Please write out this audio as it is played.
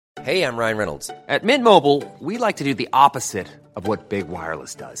Hey, I'm Ryan Reynolds. At Mint Mobile, we like to do the opposite of what Big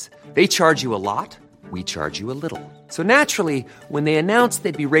Wireless does. They charge you a lot, we charge you a little. So naturally, when they announced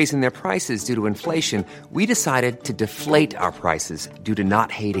they'd be raising their prices due to inflation, we decided to deflate our prices due to not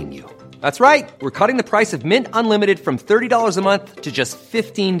hating you. That's right. We're cutting the price of Mint Unlimited from $30 a month to just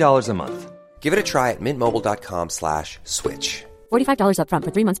 $15 a month. Give it a try at mintmobile.com/switch. $45 up front for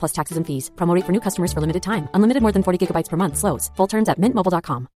 3 months plus taxes and fees. Promo rate for new customers for limited time. Unlimited more than 40 gigabytes per month. Slows full terms at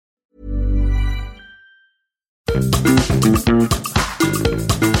mintmobile.com.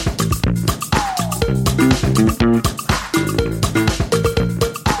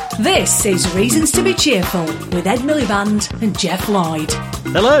 This is Reasons to be Cheerful with Ed Miliband and Jeff Lloyd.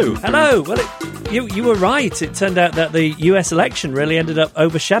 Hello. Hello. Well, you were right. It turned out that the US election really ended up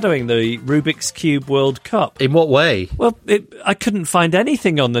overshadowing the Rubik's Cube World Cup. In what way? Well, I couldn't find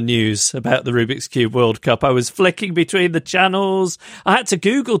anything on the news about the Rubik's Cube World Cup. I was flicking between the channels. I had to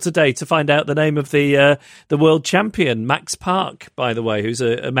Google today to find out the name of the world champion, Max Park, by the way, who's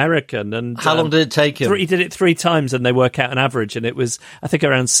an American. And how long did it take him? He did it 3 times, and they work out an average, and it was, I think,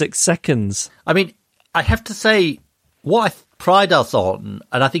 around 6 seconds. I mean, I have to say, what I pride us on,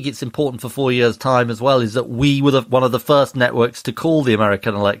 and I think it's important for 4 years' time as well, is that we were one of the first networks to call the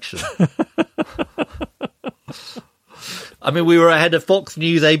American election. I mean, we were ahead of Fox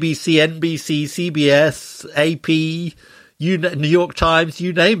News, ABC, NBC, CBS, AP, New York Times,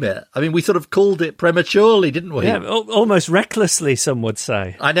 you name it. I mean, we sort of called it prematurely, didn't we? Yeah, almost recklessly, some would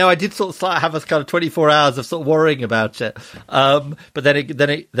say. I know. I did sort of have us kind of 24 hours of sort of worrying about it, but then it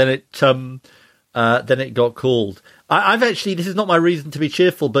got called. I've actually, this is not my reason to be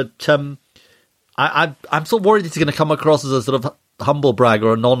cheerful, but I'm sort of worried it's going to come across as a sort of humble brag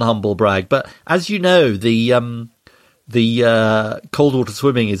or a non-humble brag. But as you know, the cold water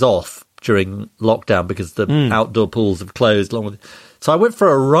swimming is off during lockdown because the outdoor pools have closed. So I went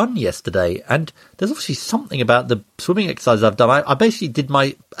for a run yesterday, and there's obviously something about the swimming exercise I've done. I basically did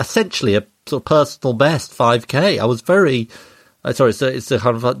essentially a sort of personal best 5K. I was very... Sorry, it's a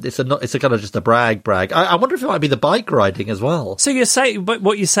kind of just a brag. I wonder if it might be the bike riding as well. So you're saying, but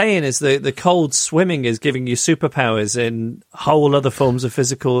what you're saying is the cold swimming is giving you superpowers in whole other forms of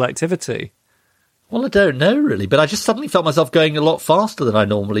physical activity. Well, I don't know really, but I just suddenly felt myself going a lot faster than I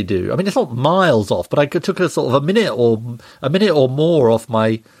normally do. I mean, it's not miles off, but I took a sort of a minute or more off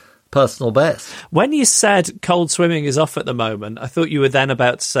my personal best. When you said cold swimming is off at the moment, I thought you were then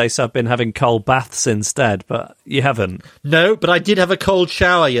about to say, so I've been having cold baths instead, but you haven't. No, but I did have a cold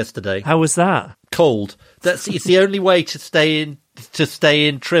shower yesterday. How was that? Cold. It's the only way to stay in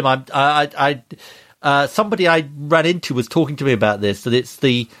trim. Somebody I ran into was talking to me about this, that it's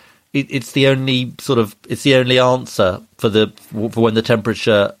the only answer for when the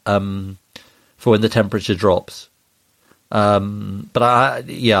temperature drops. But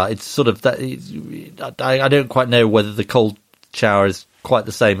it's sort of that. I don't quite know whether the cold shower is quite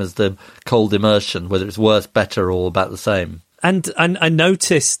the same as the cold immersion, whether it's worse, better, or about the same. And I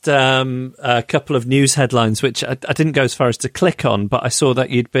noticed a couple of news headlines, which I didn't go as far as to click on, but I saw that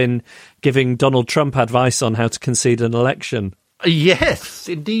you'd been giving Donald Trump advice on how to concede an election. Yes,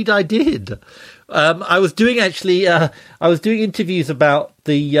 indeed I did. I was doing interviews about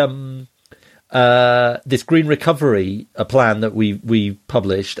the this green recovery plan that we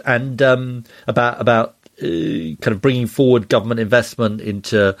published, and about kind of bringing forward government investment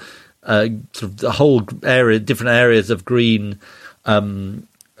into sort of the whole area, different areas of green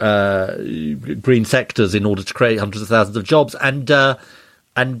sectors in order to create hundreds of thousands of jobs.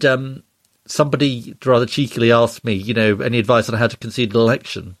 And somebody rather cheekily asked me, any advice on how to concede an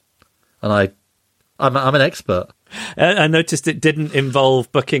election, and I'm an expert. I noticed it didn't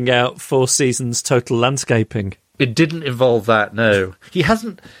involve booking out Four Seasons Total Landscaping. It didn't involve that, no. He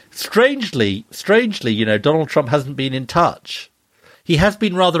hasn't... Strangely, Donald Trump hasn't been in touch. He has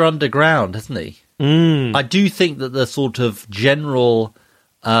been rather underground, hasn't he? I do think that the sort of general...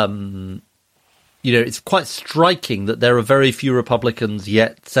 it's quite striking that there are very few Republicans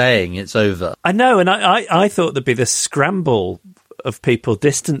yet saying it's over. I know, and I thought there'd be this scramble of people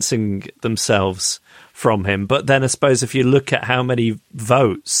distancing themselves from him, but then I suppose if you look at how many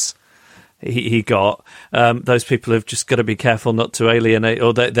votes he got, those people have just got to be careful not to alienate,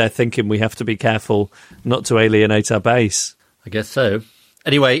 or they're thinking we have to be careful not to alienate our base. I guess so.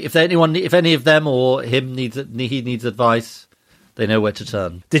 Anyway, if any of them or him needs advice, they know where to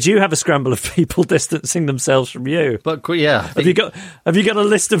turn. Did you have a scramble of people distancing themselves from you? But yeah, have you got a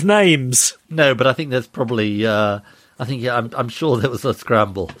list of names? No, but I think there's probably. I'm sure there was a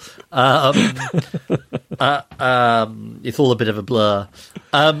scramble. It's all a bit of a blur.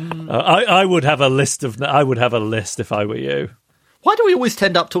 I would have a list if I were you. Why do we always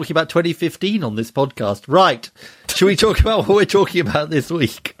end up talking about 2015 on this podcast? Right. Should we talk about what we're talking about this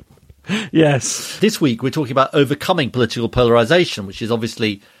week? Yes. This week, we're talking about overcoming political polarization, which is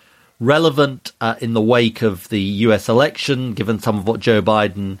obviously relevant in the wake of the US election, given some of what Joe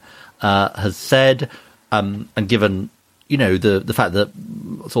Biden has said, and given, the fact that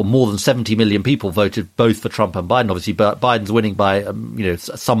sort of more than 70 million people voted both for Trump and Biden. Obviously, Biden's winning by,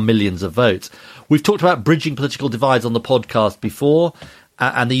 some millions of votes. We've talked about bridging political divides on the podcast before,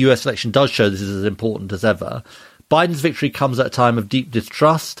 and the US election does show this is as important as ever. Biden's victory comes at a time of deep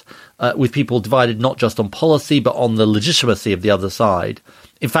distrust, with people divided not just on policy, but on the legitimacy of the other side.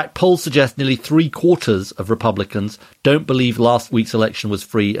 In fact, polls suggest nearly 3/4 of Republicans don't believe last week's election was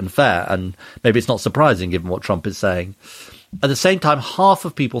free and fair, and maybe it's not surprising given what Trump is saying. At the same time, half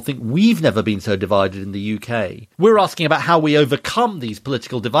of people think we've never been so divided in the UK. We're asking about how we overcome these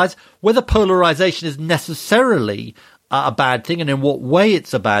political divides, whether polarisation is necessarily a bad thing, and in what way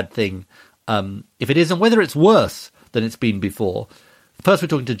it's a bad thing, if it is, and whether it's worse than it's been before. First, we're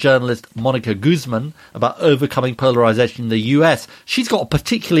talking to journalist Monica Guzman about overcoming polarization in the US. She's got a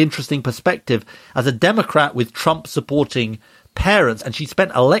particularly interesting perspective as a Democrat with Trump-supporting parents, and she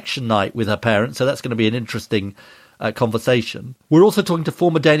spent election night with her parents, so that's going to be an interesting conversation. We're also talking to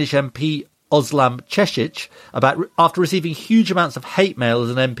former Danish MP Özlem Cekic about, after receiving huge amounts of hate mail as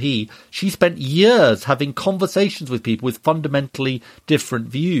an MP, she spent years having conversations with people with fundamentally different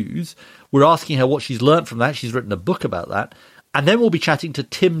views. We're asking her what she's learned from that. She's written a book about that. And then we'll be chatting to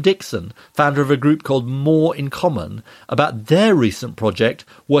Tim Dixon, founder of a group called More in Common, about their recent project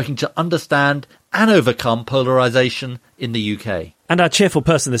working to understand and overcome polarisation in the UK. And our cheerful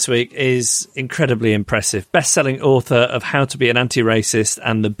person this week is incredibly impressive. Best-selling author of How to Be an Anti-Racist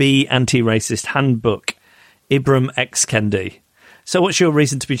and the Be Anti-Racist Handbook, Ibram X. Kendi. So what's your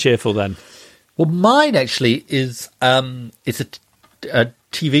reason to be cheerful then? Well, mine actually is it's a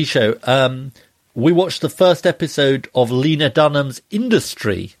TV show. We watched the first episode of Lena Dunham's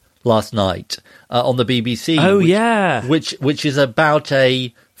Industry last night on the BBC. Oh, yeah. Which is about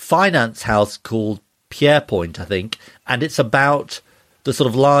a finance house called Pierrepoint, I think. And it's about the sort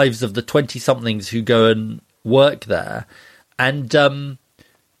of lives of the 20-somethings who go and work there. And,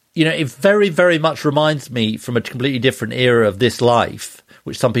 it very, very much reminds me from a completely different era of this life,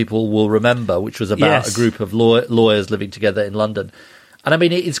 which some people will remember, which was about a group of lawyers living together in London. And I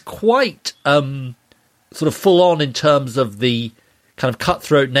mean, it is quite sort of full on in terms of the kind of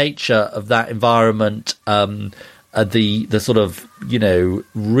cutthroat nature of that environment, the sort of,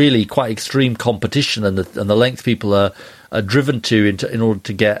 really quite extreme competition and the lengths people are driven to in order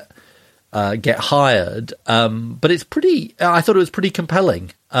to get hired. But it's pretty. I thought it was pretty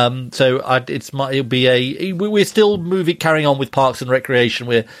compelling. So it'll be we're still carrying on with Parks and Recreation.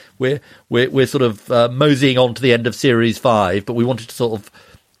 We're sort of moseying on to the end of series 5, but we wanted to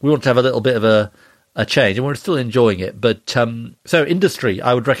have a little bit of a change, and we're still enjoying it. But so Industry,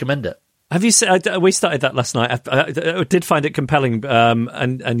 I would recommend it. Have you seen? We started that last night. I did find it compelling,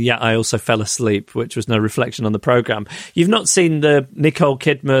 and yet I also fell asleep, which was no reflection on the programme. You've not seen the Nicole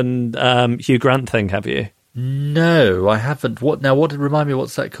Kidman, Hugh Grant thing, have you? No, I haven't. Remind me,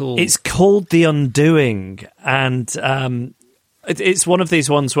 what's that called? It's called The Undoing, and it's one of these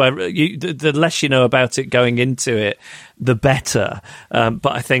ones where the less you know about it going into it, the better.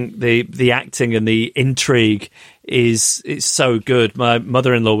 But I think the acting and the intrigue is so good. My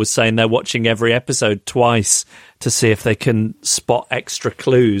mother-in-law was saying they're watching every episode twice to see if they can spot extra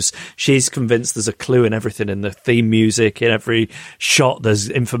clues. She's convinced there's a clue in everything, in the theme music, in every shot there's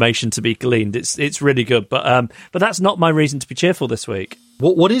information to be gleaned. It's really good, but that's not my reason to be cheerful this week.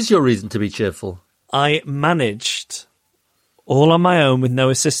 What is your reason to be cheerful? I managed, all on my own with no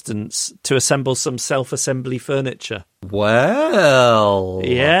assistance, to assemble some self-assembly furniture. Well,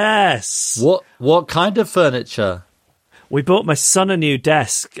 yes. What kind of furniture? We bought my son a new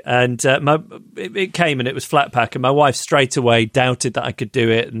desk, and it came and it was flat pack, and my wife straight away doubted that I could do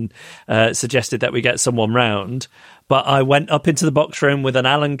it and suggested that we get someone round. But I went up into the box room with an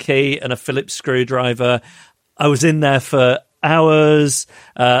Allen key and a Phillips screwdriver. I was in there for hours.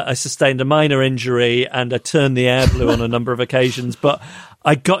 I sustained a minor injury, and I turned the air blue on a number of occasions, but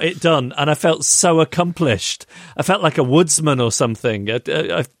I got it done, and I felt so accomplished. I felt like a woodsman or something.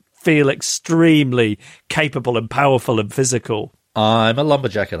 I feel extremely capable and powerful and physical. I'm a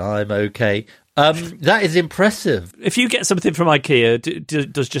lumberjack and I'm okay. That is impressive. If you get something from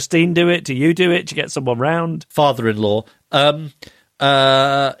IKEA, does Justine do it? Do you do it? Do you get someone round? Father-in-law. No,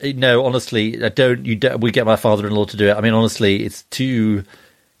 honestly, I don't. We get my father-in-law to do it. I mean, honestly, it's too.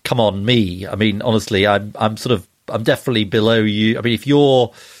 Come on, me. I mean, honestly, I'm definitely below you. I mean, if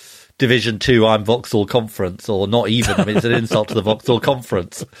you're Division 2, I'm Vauxhall Conference, or not even. I mean, it's an insult to the Vauxhall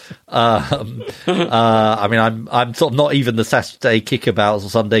Conference. I mean, I'm sort of not even the Saturday Kickabout or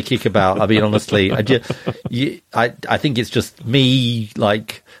Sunday Kickabout. I mean, honestly, I think it's just me,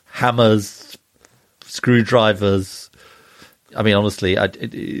 like hammers, screwdrivers. I mean, honestly,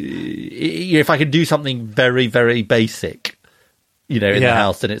 if I can do something very, very basic, in the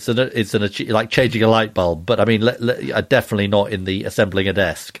house, then it's like changing a light bulb. But I mean, definitely not in the assembling a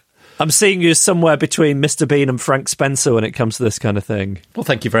desk. I'm seeing you somewhere between Mr. Bean and Frank Spencer when it comes to this kind of thing. Well,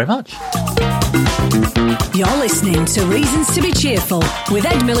 thank you very much. You're listening to Reasons to be Cheerful with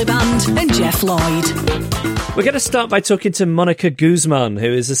Ed Miliband and Jeff Lloyd. We're going to start by talking to Monica Guzman,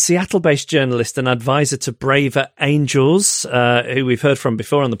 who is a Seattle-based journalist and advisor to Braver Angels, who we've heard from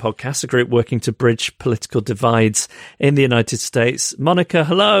before on the podcast, a group working to bridge political divides in the United States. Monica,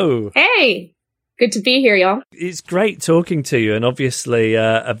 hello. Hey. Good to be here, y'all. It's great talking to you, and obviously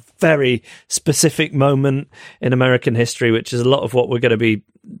a very specific moment in American history, which is a lot of what we're going to be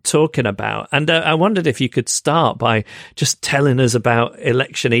talking about. And I wondered if you could start by just telling us about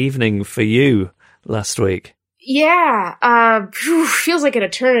election evening for you last week. Yeah, feels like an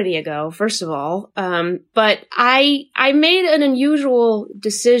eternity ago, first of all. But I made an unusual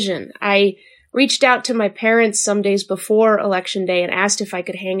decision. I reached out to my parents some days before Election Day and asked if I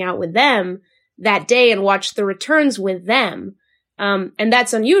could hang out with them that day and watch the returns with them. And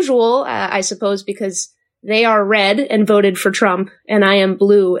that's unusual, I suppose, because they are red and voted for Trump, and I am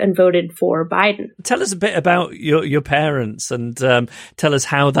blue and voted for Biden. Tell us a bit about your parents and tell us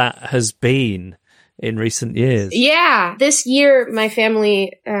how that has been in recent years. Yeah. This year, my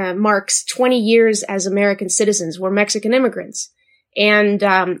family marks 20 years as American citizens. We're Mexican immigrants. And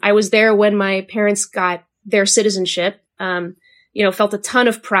I was there when my parents got their citizenship. Felt a ton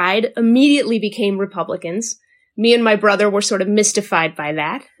of pride, immediately became Republicans. Me and my brother were sort of mystified by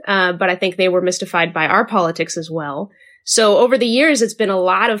that, but I think they were mystified by our politics as well. So over the years, it's been a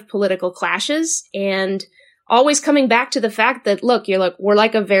lot of political clashes and always coming back to the fact that, look, we're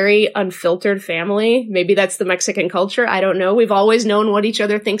like a very unfiltered family. Maybe that's the Mexican culture. I don't know. We've always known what each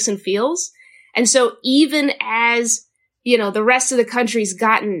other thinks and feels. And so even as the rest of the country's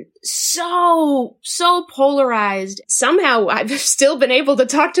gotten so polarized, somehow I've still been able to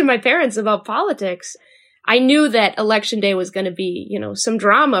talk to my parents about politics. I knew that Election Day was going to be, some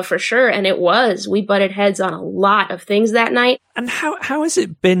drama for sure. And it was. We butted heads on a lot of things that night. And how has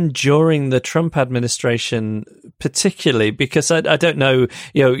it been during the Trump administration, particularly? Because I don't know,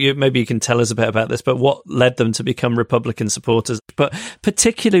 maybe you can tell us a bit about this, but what led them to become Republican supporters? But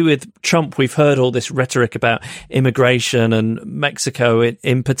particularly with Trump, we've heard all this rhetoric about immigration and Mexico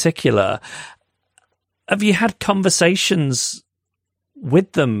in particular. Have you had conversations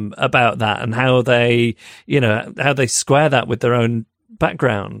with them about that and how they square that with their own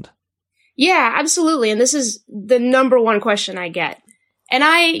background? Yeah, absolutely. And this is the number one question I get. And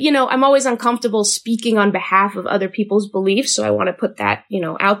I'm always uncomfortable speaking on behalf of other people's beliefs. So I want to put that,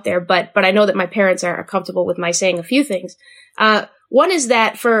 out there. But I know that my parents are comfortable with my saying a few things. One is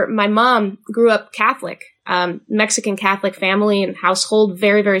that for my mom grew up Catholic, Mexican Catholic family and household,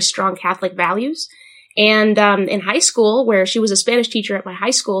 very, very strong Catholic values. And in high school, where she was a Spanish teacher at my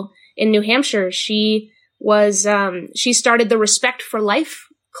high school in New Hampshire, she started the Respect for Life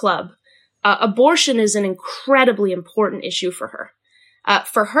Club. Abortion is an incredibly important issue for her.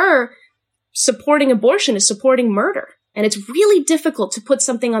 For her, supporting abortion is supporting murder. And it's really difficult to put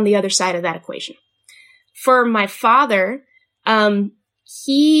something on the other side of that equation. For my father,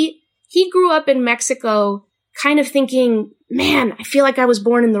 he grew up in Mexico kind of thinking, man, I feel like I was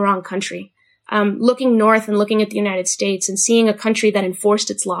born in the wrong country. Looking north and looking at the United States and seeing a country that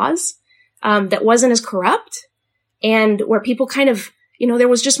enforced its laws, that wasn't as corrupt and where people kind of, there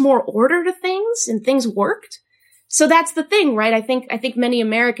was just more order to things and things worked. So that's the thing, right? I think many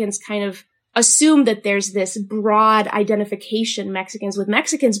Americans kind of assume that there's this broad identification Mexicans with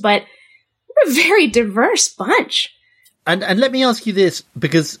Mexicans, but we're a very diverse bunch. And let me ask you this,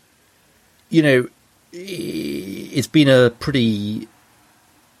 because, it's been a pretty,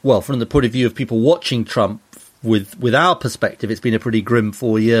 well, from the point of view of people watching Trump with our perspective, it's been a pretty grim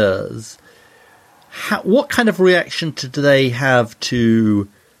 4 years. What kind of reaction do they have to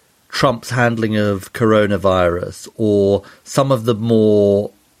Trump's handling of coronavirus, or some of the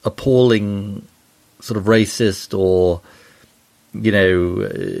more appalling sort of racist or,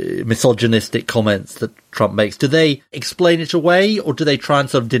 misogynistic comments that Trump makes? Do they explain it away, or do they try and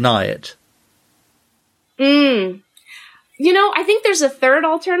sort of deny it? I think there's a third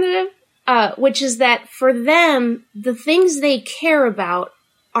alternative, which is that for them, the things they care about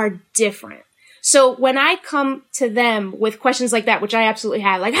are different. So when I come to them with questions like that, which I absolutely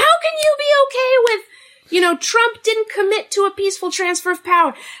had, like, how can you be okay with, Trump didn't commit to a peaceful transfer of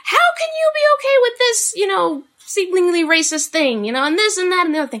power? How can you be okay with this, seemingly racist thing, and this and that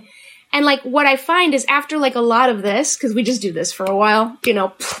and the other thing? And like, what I find is after like a lot of this, because we just do this for a while,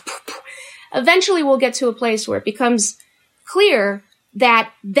 eventually we'll get to a place where it becomes clear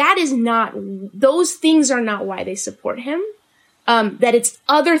that those things are not why they support him. That it's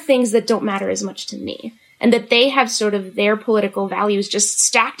other things that don't matter as much to me, and that they have sort of their political values just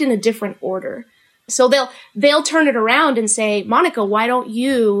stacked in a different order. So they'll turn it around and say, Monica, why don't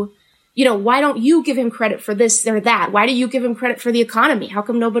you give him credit for this or that? Why do you give him credit for the economy? How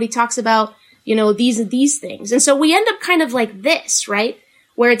come nobody talks about, these things? And so we end up kind of like this, right?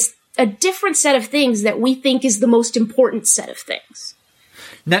 Where it's a different set of things that we think is the most important set of things.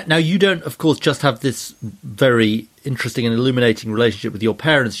 Now, you don't, of course, just have this very interesting and illuminating relationship with your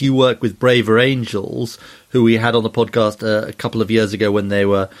parents. You work with Braver Angels, who we had on the podcast a couple of years ago when they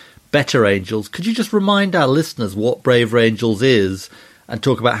were Better Angels. Could you just remind our listeners what Braver Angels is and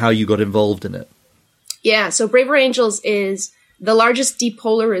talk about how you got involved in it? Yeah, so Braver Angels is the largest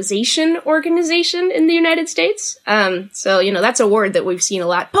depolarization organization in the United States. So that's a word that we've seen a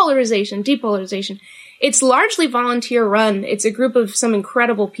lot. Polarization, depolarization. It's largely volunteer run. It's a group of some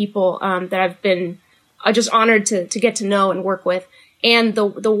incredible people that I've been just honored to get to know and work with. And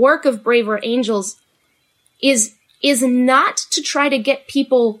the work of Braver Angels is not to try to get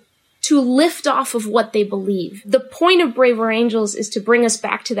people to lift off of what they believe. The point of Braver Angels is to bring us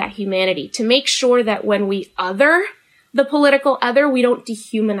back to that humanity, to make sure that when we other the political other, we don't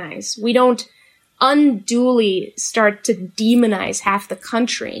dehumanize. We don't unduly start to demonize half the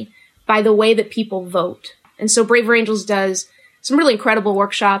country by the way that people vote. And so Braver Angels does some really incredible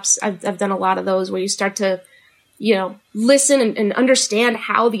workshops. I've done a lot of those where you start to, listen and understand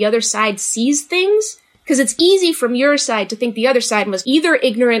how the other side sees things. Because it's easy from your side to think the other side was either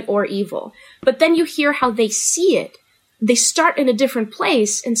ignorant or evil. But then you hear how they see it. They start in a different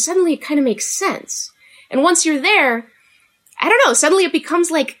place, and suddenly it kind of makes sense. And once you're there, I don't know, suddenly it becomes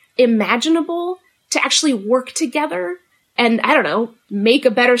like imaginable to actually work together and, make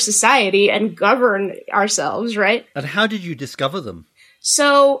a better society and govern ourselves, right? And how did you discover them?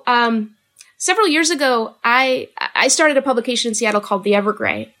 So, several years ago, I started a publication in Seattle called The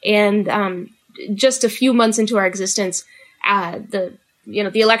Evergrey, and just a few months into our existence, the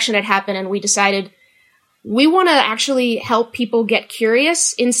election had happened, and we decided we want to actually help people get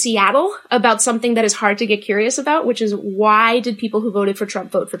curious in Seattle about something that is hard to get curious about, which is why did people who voted for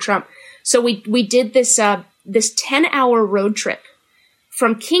Trump vote for Trump? So we did this 10-hour road trip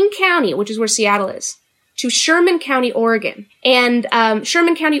from King County, which is where Seattle is, to Sherman County, Oregon. And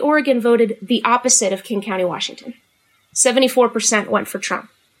Sherman County, Oregon voted the opposite of King County, Washington. 74% went for Trump.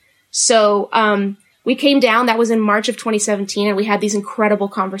 So we came down, that was in March of 2017, and we had these incredible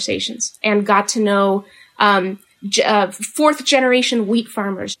conversations and got to know fourth generation wheat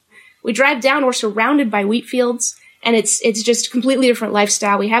farmers. We drive down, we're surrounded by wheat fields, and it's just a completely different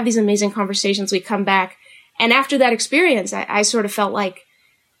lifestyle. We have these amazing conversations, we come back. And after that experience, I sort of felt like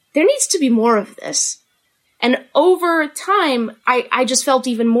there needs to be more of this. And over time, I just felt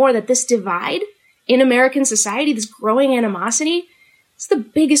even more that this divide in American society, this growing animosity, it's the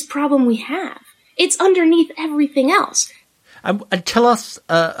biggest problem we have. It's underneath everything else. And tell us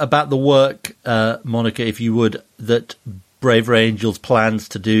about the work, Monica, if you would, that Braver Angels plans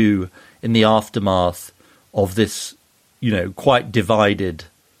to do in the aftermath of this, quite divided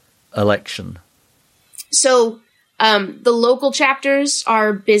election. So the local chapters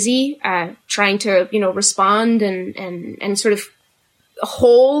are busy trying to, respond and sort of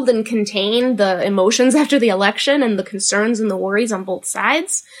hold and contain the emotions after the election and the concerns and the worries on both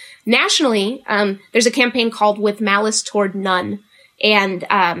sides. Nationally, there's a campaign called With Malice Toward None. And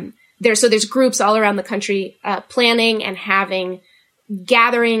there's groups all around the country planning and having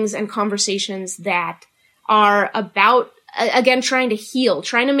gatherings and conversations that are about, again, trying to heal,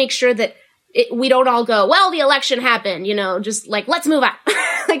 trying to make sure that we don't all go, well, the election happened, just like, let's move on.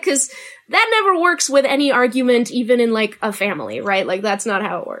 Because that never works with any argument, even in like a family, right? Like that's not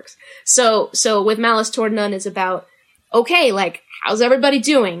how it works. So With Malice Toward None is about, okay, like, how's everybody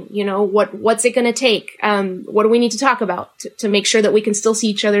doing? What's it going to take? What do we need to talk about to make sure that we can still see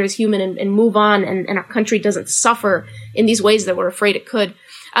each other as human and move on and our country doesn't suffer in these ways that we're afraid it could?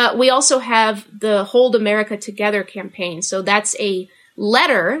 We also have the Hold America Together campaign. So that's a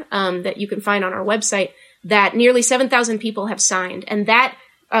letter that you can find on our website that nearly 7,000 people have signed. And that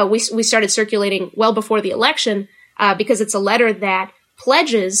we started circulating well before the election because it's a letter that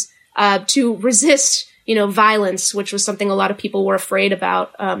pledges to resist violence, which was something a lot of people were afraid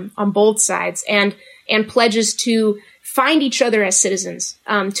about on both sides, and pledges to find each other as citizens,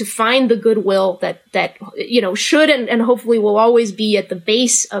 to find the goodwill that should and hopefully will always be at the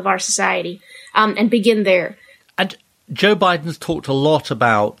base of our society, and begin there. And Joe Biden's talked a lot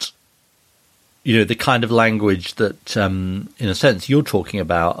about, the kind of language that, in a sense, you're talking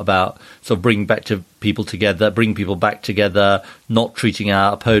about sort of bringing people back together, not treating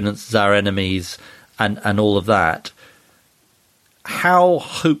our opponents as our enemies, and all of that. How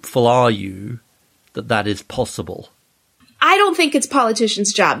hopeful are you that is possible? I don't think it's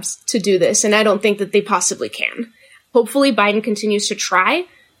politicians' jobs to do this, and I don't think that they possibly can. Hopefully, Biden continues to try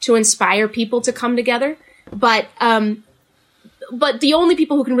to inspire people to come together, but the only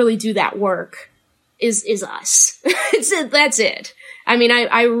people who can really do that work is us. That's it. I mean,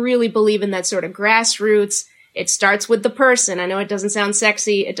 I really believe in that sort of grassroots. It starts with the person. I know it doesn't sound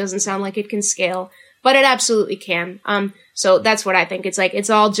sexy. It doesn't sound like it can scale, but it absolutely can. So that's what I think. It's like,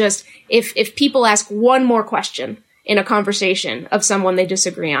 it's all just, if people ask one more question in a conversation of someone they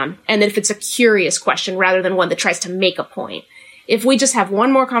disagree on, and if it's a curious question rather than one that tries to make a point, if we just have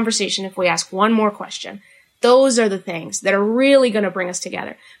one more conversation, if we ask one more question, those are the things that are really going to bring us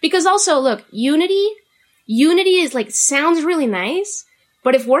together. Because also, look, unity is like, sounds really nice,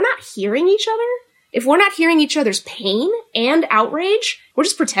 but if we're not hearing each other, if we're not hearing each other's pain and outrage, we're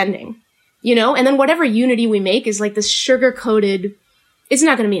just pretending, and then whatever unity we make is like this sugar-coated, it's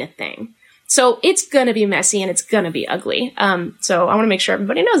not going to mean a thing. So it's going to be messy and it's going to be ugly. So I want to make sure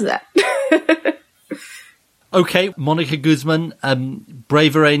everybody knows that. Okay, Monica Guzman,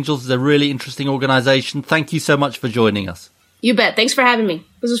 Braver Angels is a really interesting organization. Thank you so much for joining us. You bet. Thanks for having me.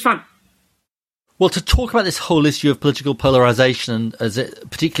 This was fun. Well, to talk about this whole issue of political polarisation as it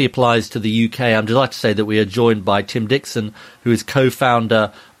particularly applies to the UK, I'm delighted to say that we are joined by Tim Dixon, who is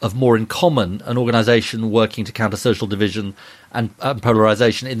co-founder of More in Common, an organisation working to counter social division and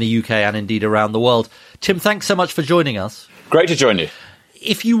polarisation in the UK and indeed around the world. Tim, thanks so much for joining us. Great to join you.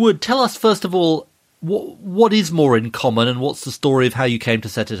 If you would, tell us first of all, what is More in Common and what's the story of how you came to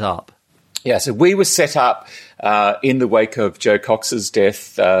set it up? Yeah, so we were set up in the wake of Jo Cox's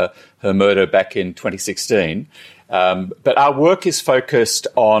death, her murder back in 2016. But our work is focused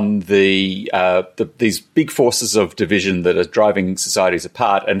on these big forces of division that are driving societies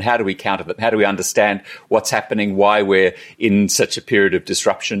apart, and how do we counter them? How do we understand what's happening, why we're in such a period of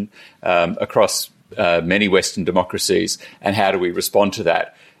disruption across many Western democracies, and how do we respond to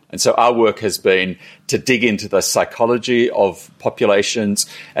that? And so our work has been to dig into the psychology of populations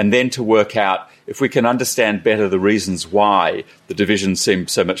and then to work out, if we can understand better the reasons why the division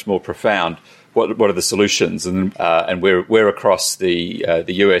seems so much more profound, what are the solutions? And we're across the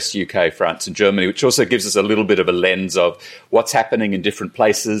US, UK, France and Germany, which also gives us a little bit of a lens of what's happening in different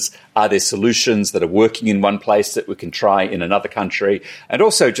places. Are there solutions that are working in one place that we can try in another country? And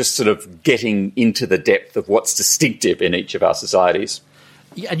also just sort of getting into the depth of what's distinctive in each of our societies.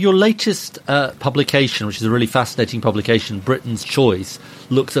 And your latest publication, which is a really fascinating publication, Britain's Choice,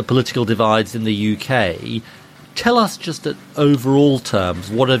 looks at political divides in the UK. Tell us just at overall terms,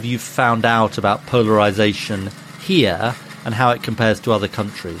 what have you found out about polarisation here and how it compares to other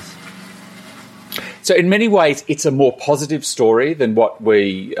countries? So in many ways, it's a more positive story than what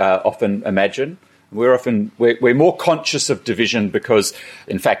we often imagine. We're more conscious of division because,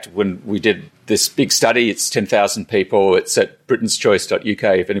 in fact, when we did this big study, it's 10,000 people. It's at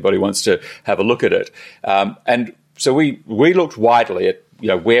britain'schoice.uk if anybody wants to have a look at it. And so we looked widely at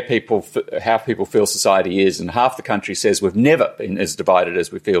where how people feel society is, and half the country says we've never been as divided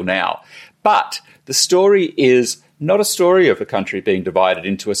as we feel now. But the story is not a story of a country being divided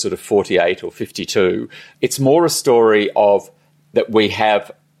into a sort of 48 or 52. It's more a story of that we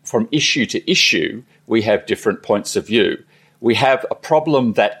have, from issue to issue, we have different points of view. We have a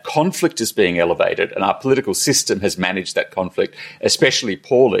problem that conflict is being elevated, and our political system has managed that conflict especially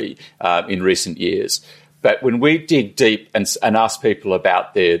poorly in recent years. But when we dig deep and ask people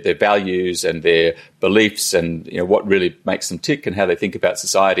about their values and their beliefs and what really makes them tick and how they think about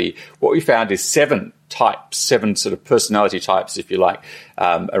society, what we found is seven sort of personality types, if you like,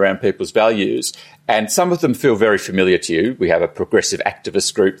 around people's values. And some of them feel very familiar to you. We have a progressive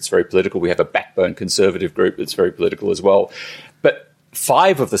activist group that's very political. We have a backbone conservative group that's very political as well. But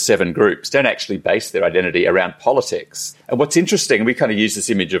 5 of the 7 groups don't actually base their identity around politics. And what's interesting, and we kind of use this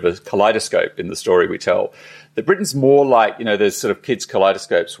image of a kaleidoscope in the story we tell, that Britain's more like, there's sort of kids'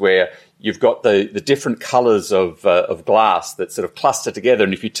 kaleidoscopes where you've got the different colours of glass that sort of cluster together.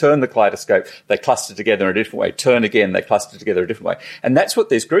 And if you turn the kaleidoscope, they cluster together in a different way. Turn again, they cluster together a different way. And that's what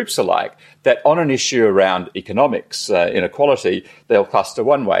these groups are like, that on an issue around economics, inequality, they'll cluster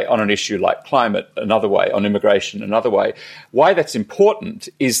one way. On an issue like climate, another way. On immigration, another way. Why that's important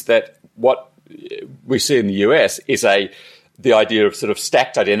is that what we see in the US is the idea of sort of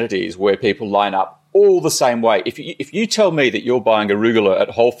stacked identities where people line up all the same way. If you tell me that you're buying arugula at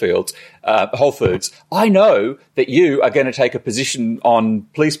Whole Foods, I know that you are going to take a position on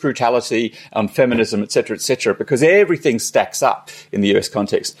police brutality, on feminism, et cetera, because everything stacks up in the US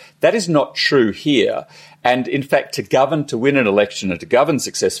context. That is not true here. And in fact, to win an election and to govern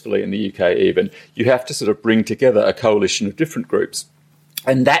successfully in the UK even, you have to sort of bring together a coalition of different groups.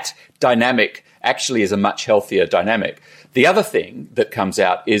 And that dynamic actually is a much healthier dynamic. The other thing that comes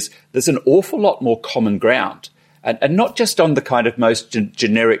out is there's an awful lot more common ground, and not just on the kind of most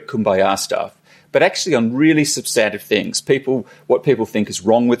generic kumbaya stuff, but actually on really substantive things. What people think is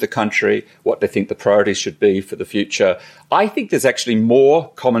wrong with the country, what they think the priorities should be for the future. I think there's actually more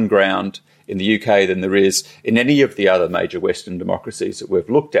common ground in the UK than there is in any of the other major Western democracies that we've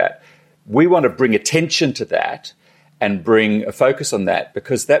looked at. We want to bring attention to that and bring a focus on that,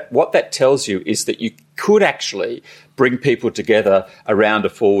 because what that tells you is that you could actually bring people together around a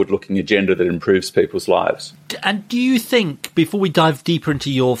forward-looking agenda that improves people's lives. And do you think, before we dive deeper into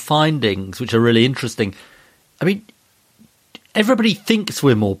your findings, which are really interesting, I mean, everybody thinks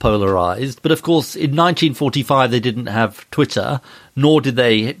we're more polarised, but of course in 1945 they didn't have Twitter, nor did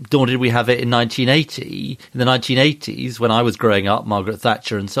we have it in 1980, in the 1980s when I was growing up, Margaret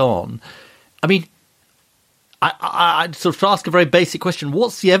Thatcher and so on. I mean, I'd sort of ask a very basic question.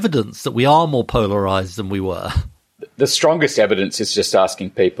 What's the evidence that we are more polarised than we were? The strongest evidence is just asking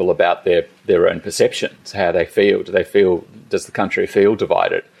people about their own perceptions, how they feel. Does the country feel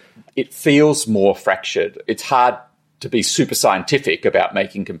divided? It feels more fractured. It's hard to be super scientific about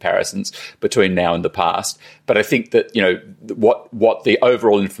making comparisons between now and the past. But I think that, what the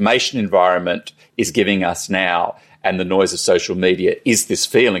overall information environment is giving us now and the noise of social media is this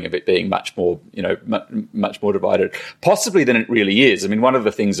feeling of it being much more divided, possibly than it really is. I mean, one of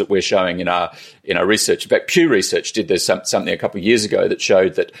the things that we're showing in our research, in fact, Pew Research did something a couple of years ago that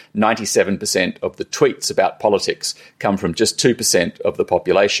showed that 97% of the tweets about politics come from just 2% of the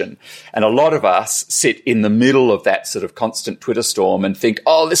population. And a lot of us sit in the middle of that sort of constant Twitter storm and think,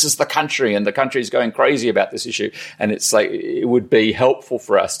 oh, this is the country and the country's going crazy about this issue. And it's like, it would be helpful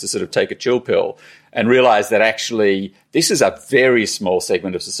for us to sort of take a chill pill and realise that actually this is a very small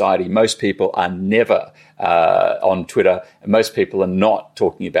segment of society. Most people are never on Twitter, and most people are not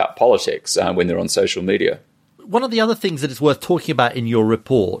talking about politics when they're on social media. One of the other things that is worth talking about in your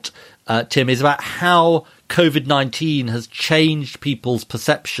report, Tim, is about how COVID-19 has changed people's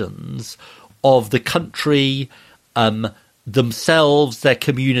perceptions of the country, themselves, their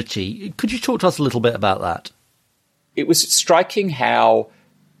community. Could you talk to us a little bit about that? It was striking how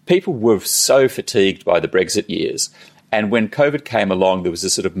people were so fatigued by the Brexit years. And when COVID came along, there was a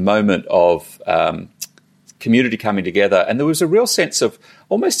sort of moment of community coming together. And there was a real sense of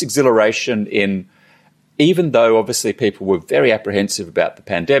almost exhilaration in, even though obviously people were very apprehensive about the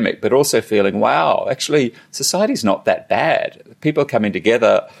pandemic, but also feeling, wow, actually society's not that bad. People are coming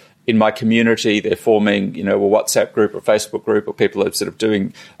together. In my community, they're forming, a WhatsApp group or Facebook group, or people are sort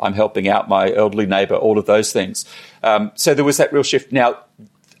of I'm helping out my elderly neighbour, all of those things. So there was that real shift. Now,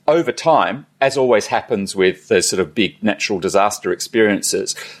 over time, as always happens with the sort of big natural disaster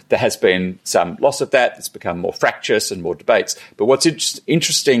experiences, there has been some loss of that. It's become more fractious and more debates. But what's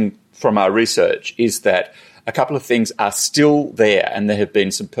interesting from our research is that a couple of things are still there, and there have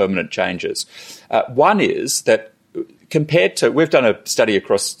been some permanent changes. One is that we've done a study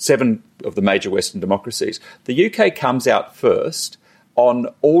across 7 of the major Western democracies. The UK comes out first on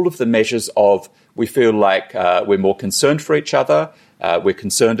all of the measures of, we feel like we're more concerned for each other. We're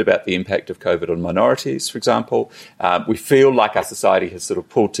concerned about the impact of COVID on minorities, for example. We feel like our society has sort of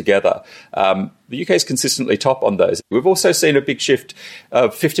pulled together. The UK is consistently top on those. We've also seen a big shift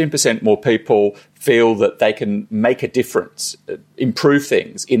of 15% more people feel that they can make a difference, improve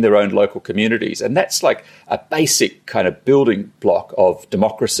things in their own local communities. And that's like a basic kind of building block of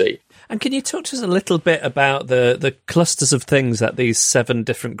democracy. And can you talk to us a little bit about the clusters of things that these 7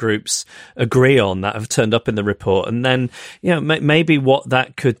 different groups agree on that have turned up in the report? And then, maybe what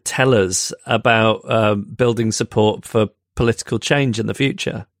that could tell us about building support for political change in the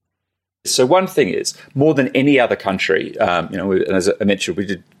future? So one thing is, more than any other country, as I mentioned, we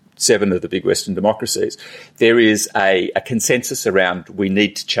did 7 of the big Western democracies, there is a consensus around we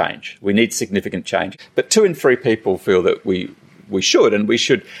need to change. We need significant change. But 2 in 3 people feel that we we should. And we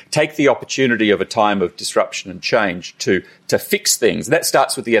should take the opportunity of a time of disruption and change to fix things. That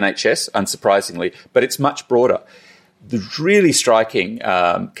starts with the NHS, unsurprisingly, but it's much broader. The really striking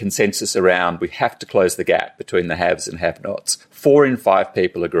consensus around we have to close the gap between the haves and have-nots. 4 in 5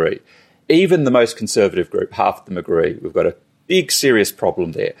 people agree. Even the most conservative group, half of them agree. We've got a big, serious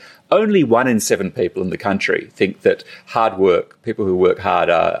problem there. Only 1 in 7 people in the country think that hard work, people who work hard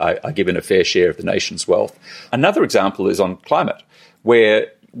are given a fair share of the nation's wealth. Another example is on climate,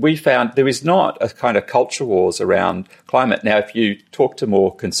 where we found there is not a kind of culture wars around climate. Now, if you talk to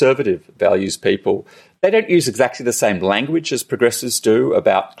more conservative values people, they don't use exactly the same language as progressives do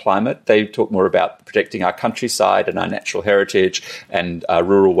about climate. They talk more about protecting our countryside and our natural heritage and our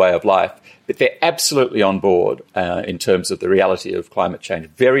rural way of life. But they're absolutely on board in terms of the reality of climate change.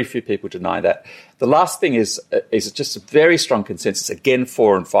 Very few people deny that. The last thing is just a very strong consensus, again,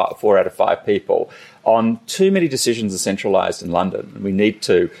 4 out of 5 people, on too many decisions are centralised in London. And we need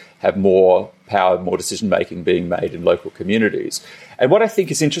to have more power, more decision-making being made in local communities. And what I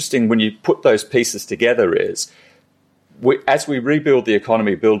think is interesting when you put those pieces together is, as we rebuild the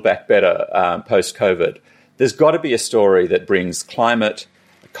economy, build back better post-COVID, there's got to be a story that brings climate,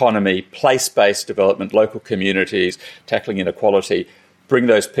 economy, place-based development, local communities, tackling inequality, bring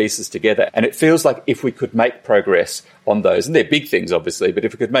those pieces together. And it feels like if we could make progress on those, and they're big things, obviously, but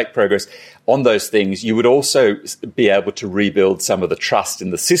if we could make progress on those things, you would also be able to rebuild some of the trust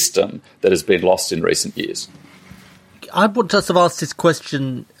in the system that has been lost in recent years. I want to ask this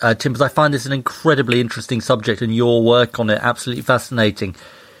question, Tim, because I find this an incredibly interesting subject and your work on it absolutely fascinating.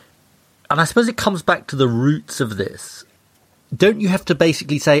 And I suppose it comes back to the roots of this. Don't you have to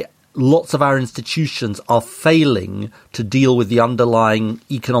basically say lots of our institutions are failing to deal with the underlying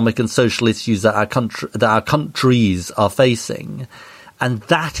economic and social issues that our countries are facing, and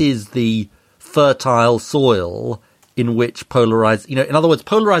that is the fertile soil in which in other words,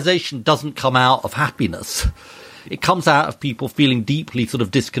 polarization doesn't come out of happiness. It comes out of people feeling deeply sort of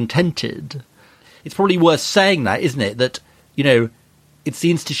discontented. It's probably worth saying that, isn't it? That, it's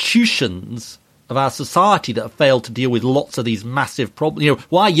the institutions of our society that have failed to deal with lots of these massive problems.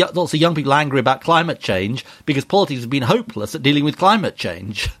 Why lots of young people are angry about climate change? Because politics have been hopeless at dealing with climate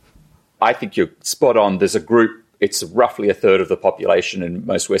change. I think you're spot on. There's a group, it's roughly a third of the population in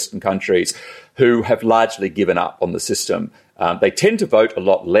most Western countries, who have largely given up on the system. They tend to vote a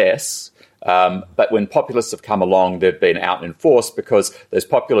lot less, but when populists have come along, they've been out in force because those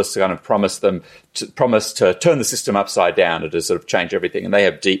populists kind of promise to turn the system upside down and to sort of change everything. And they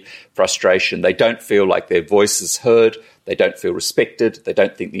have deep frustration. They don't feel like their voice is heard. They don't feel respected. They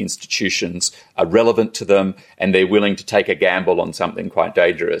don't think the institutions are relevant to them. And they're willing to take a gamble on something quite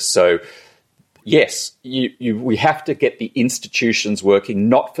dangerous. So, yes, we have to get the institutions working,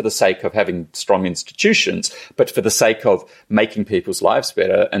 not for the sake of having strong institutions, but for the sake of making people's lives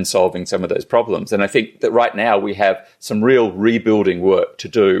better and solving some of those problems. And I think that right now we have some real rebuilding work to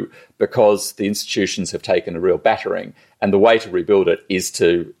do because the institutions have taken a real battering. And the way to rebuild it is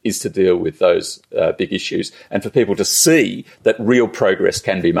to deal with those big issues and for people to see that real progress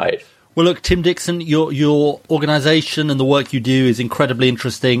can be made. Well, look, Tim Dixon, your organisation and the work you do is incredibly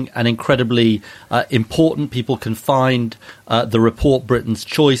interesting and incredibly important. People can find the report Britain's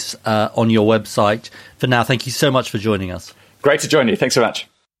Choice on your website. For now, thank you so much for joining us. Great to join you. Thanks so much.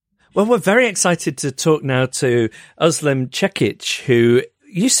 Well, we're very excited to talk now to Özlem Cekic, who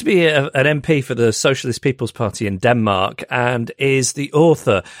used to be an MP for the Socialist People's Party in Denmark and is the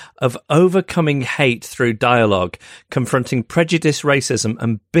author of Overcoming Hate Through Dialogue, Confronting Prejudice, Racism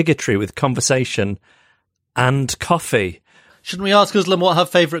and Bigotry with Conversation and Coffee. Shouldn't we ask Özlem what her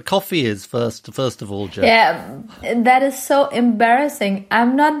favourite coffee is first of all, Jeff? Yeah, that is so embarrassing.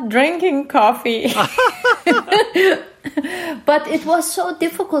 I'm not drinking coffee. But it was so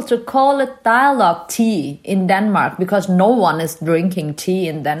difficult to call it dialogue tea in Denmark because no one is drinking tea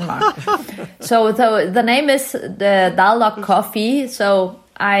in Denmark. So the name is the dialogue coffee. So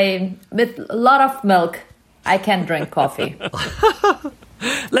with a lot of milk, I can drink coffee.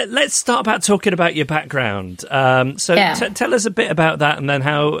 Let's start about talking about your background. Tell us a bit about that, and then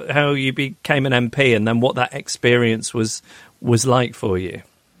how you became an MP, and then what that experience was like for you.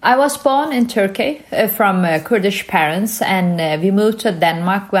 I was born in Turkey from Kurdish parents, and we moved to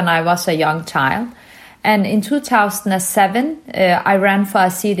Denmark when I was a young child. And in 2007, I ran for a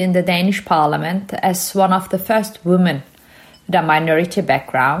seat in the Danish parliament as one of the first women with a minority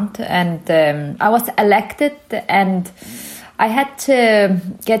background. And I was elected, and I had to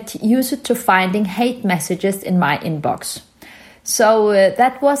get used to finding hate messages in my inbox. So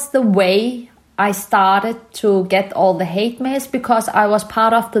that was the way I started to get all the hate mails, because I was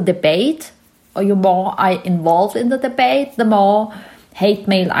part of the debate or more I involved in the debate, the more hate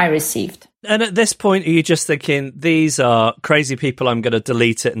mail I received. And at this point, are you just thinking, these are crazy people, I'm going to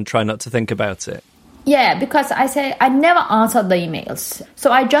delete it and try not to think about it? Yeah, because I never answered the emails,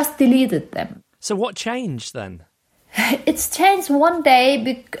 so I just deleted them. So what changed then? It's changed one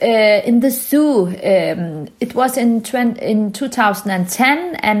day in the zoo. It was in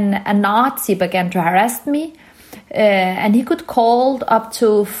 2010, and a Nazi began to harass me, and he could call up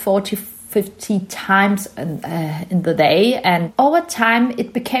to 50 times in the day, and over time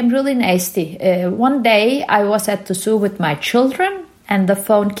it became really nasty. One day I was at the zoo with my children, and the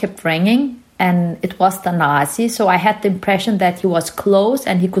phone kept ringing, and it was the Nazi, so I had the impression that he was close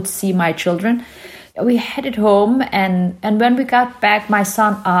and he could see my children. We headed home, and when we got back, my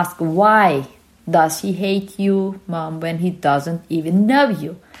son asked, "Why does he hate you, Mom, when he doesn't even know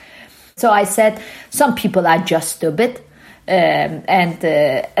you?" So I said, "Some people are just stupid." And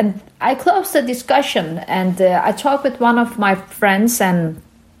I closed the discussion, and I talked with one of my friends, and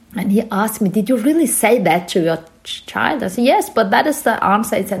he asked me, "Did you really say that to your child?" I said, "Yes, but that is the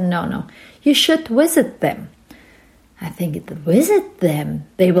answer." He said, No, you should visit them. I think, visit them?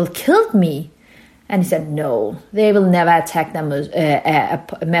 They will kill me. And he said, no, they will never attack them as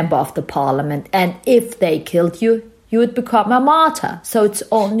a member of the parliament. And if they killed you, you would become a martyr. So it's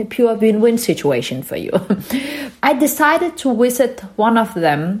only pure win-win situation for you. I decided to visit one of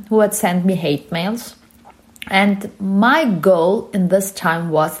them who had sent me hate mails. And my goal in this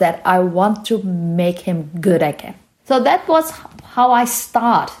time was that I want to make him good again. So that was how I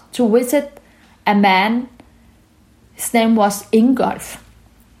started to visit a man. His name was Ingolf.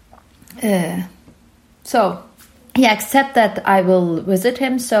 So he accepted that I will visit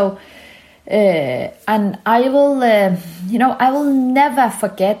him. So, and I will, I will never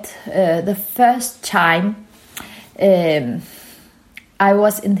forget the first time I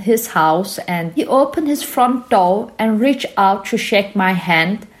was in his house, and he opened his front door and reached out to shake my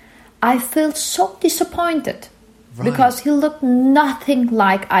hand. I felt so disappointed because he looked nothing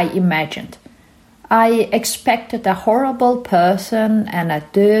like I imagined. I expected a horrible person and a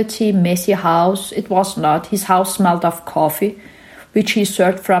dirty, messy house. It was not. His house smelled of coffee, which he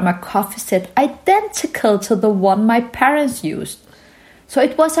served from a coffee set identical to the one my parents used. So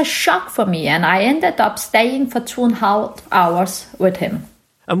it was a shock for me, and I ended up staying for 2.5 hours with him.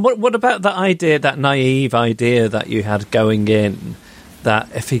 And what about that idea, that naive idea that you had going in, that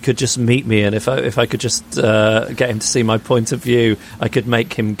if he could just meet me and if I could just get him to see my point of view, I could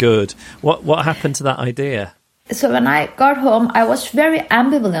make him good? What happened to that idea? So when I got home, I was very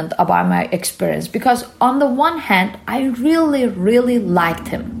ambivalent about my experience, because on the one hand, I really, really liked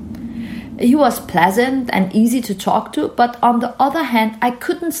him. He was pleasant and easy to talk to, but on the other hand, I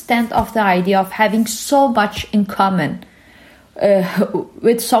couldn't stand off the idea of having so much in common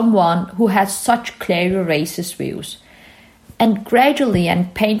with someone who had such clearly racist views. And gradually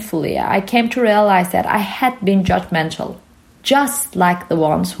and painfully, I came to realize that I had been judgmental, just like the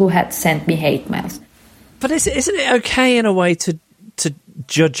ones who had sent me hate mails. But isn't it okay in a way to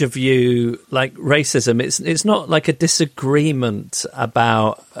judge a view like racism? It's not like a disagreement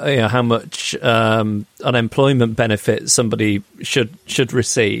about how much unemployment benefit somebody should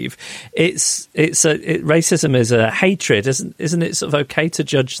receive. Racism is a hatred, isn't it? Sort of okay to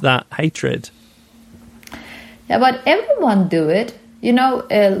judge that hatred? Yeah, but everyone do it.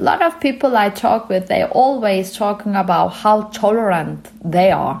 A lot of people I talk with, they're always talking about how tolerant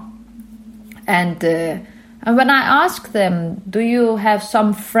they are. And when I ask them, do you have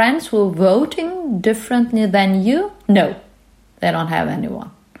some friends who are voting differently than you? No, they don't have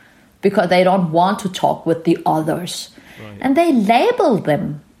anyone. Because they don't want to talk with the others. Right. And they label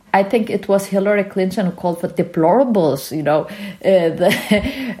them. I think it was Hillary Clinton who called for deplorables,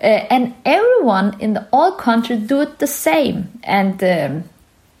 and everyone in all countries do it the same. And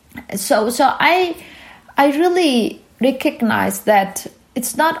so I really recognize that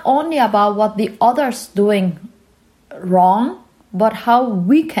it's not only about what the others doing wrong, but how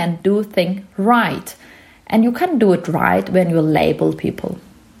we can do things right. And you can do it right when you label people.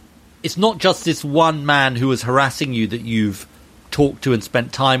 It's not just this one man who was harassing you that you've talked to and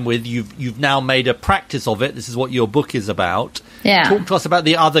spent time with. You've now made a practice of it. This is what your book is about. Yeah. Talk to us about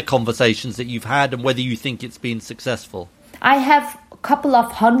the other conversations that you've had and whether you think it's been successful. I have a couple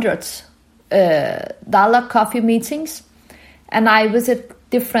of hundreds dialogue coffee meetings, and I visit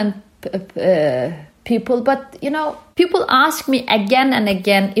different people. But, people ask me again and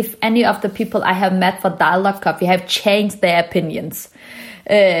again if any of the people I have met for dialogue coffee have changed their opinions.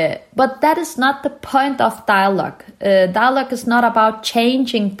 But that is not the point of dialogue. Dialogue is not about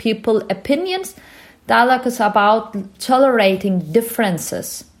changing people's opinions. Dialogue is about tolerating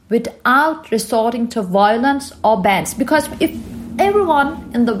differences without resorting to violence or bans. Because if everyone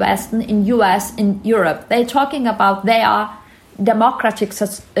in the West, in US, in Europe, they're talking about they are democratic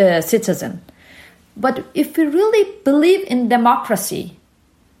citizen. But if you really believe in democracy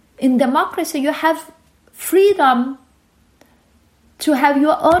you have freedom to have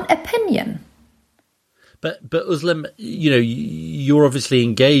your own opinion. But Özlem, you're obviously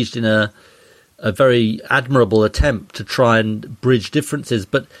engaged in a very admirable attempt to try and bridge differences.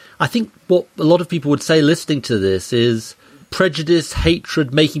 But I think what a lot of people would say listening to this is prejudice,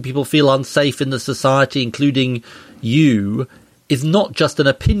 hatred, making people feel unsafe in the society, including you, is not just an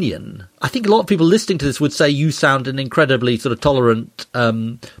opinion. I think a lot of people listening to this would say you sound an incredibly sort of tolerant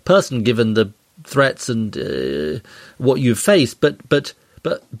person, given the threats and what you've faced. But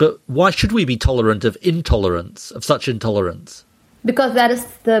why should we be tolerant of intolerance, of such intolerance? Because that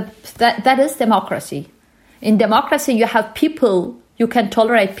is democracy. In democracy, you have people. You can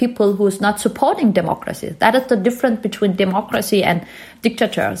tolerate people who is not supporting democracy. That is the difference between democracy and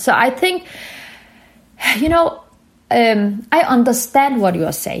dictator. So I think, I understand what you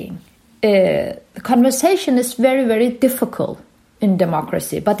are saying. The conversation is very, very difficult in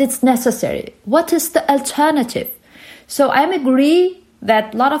democracy, but it's necessary. What is the alternative? So I agree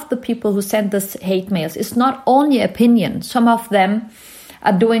that a lot of the people who send this hate mails is not only opinion. Some of them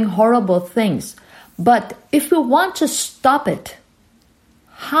are doing horrible things. But if we want to stop it,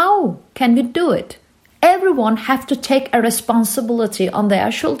 how can we do it? Everyone have to take a responsibility on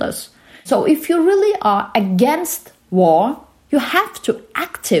their shoulders. So if you really are against war, you have to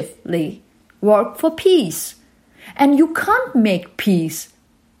actively work for peace. And you can't make peace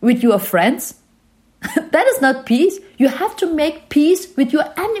with your friends. That is not peace. You have to make peace with your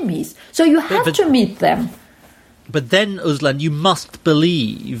enemies. So you have to meet them. But then, Özlem, you must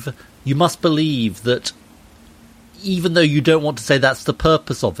believe that even though you don't want to say that's the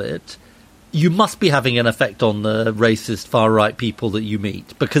purpose of it, you must be having an effect on the racist far-right people that you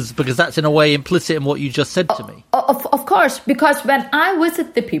meet, because that's in a way implicit in what you just said to me. Of course, because when I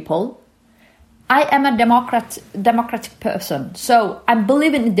visit the people, I am a democratic person, so I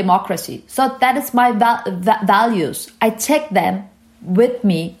believe in democracy. So that is my values. I take them with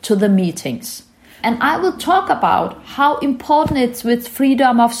me to the meetings. And I will talk about how important it's with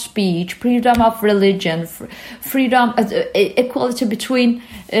freedom of speech, freedom of religion, freedom, equality between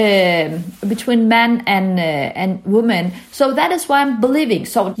men and women. So that is why I'm believing.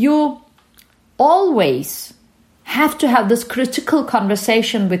 So you always have to have this critical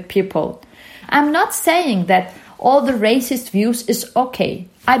conversation with people. I'm not saying that all the racist views is okay.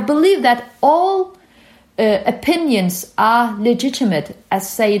 I believe that all opinions are legitimate,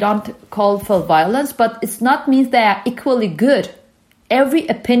 as they don't call for violence, but it's not means they are equally good. Every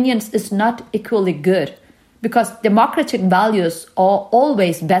opinion is not equally good, because democratic values are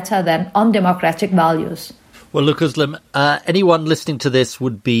always better than undemocratic values. Well, look, Özlem, anyone listening to this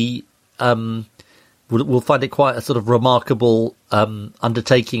would be will find it quite a sort of remarkable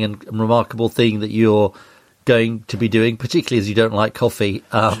undertaking and remarkable thing that you're going to be doing, particularly as you don't like coffee,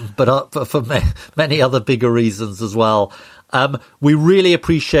 but for many other bigger reasons as well. We really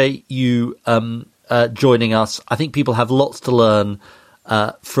appreciate you joining us. I think people have lots to learn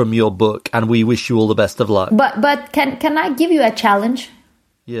from your book, and we wish you all the best of luck. But can I give you a challenge?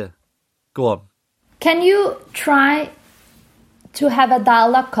 Yeah, go on. Can you try to have a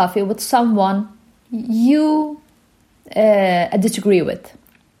dialogue coffee with someone you disagree with?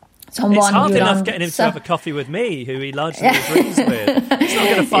 It's hard enough getting him to have a coffee with me, who he largely agrees with. He's not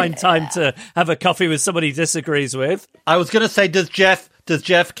going to find time to have a coffee with somebody he disagrees with. I was going to say, does Jeff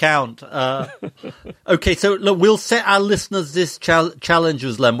count? Okay, so look, we'll set our listeners this challenge,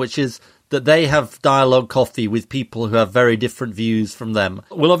 Özlem, which is that they have dialogue coffee with people who have very different views from them.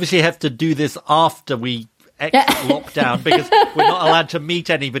 We'll obviously have to do this after we exit lockdown, because we're not allowed to meet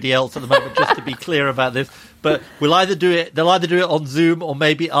anybody else at the moment, just to be clear about this. But they'll either do it on Zoom, or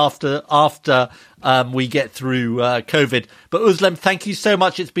maybe after we get through COVID. But Özlem, thank you so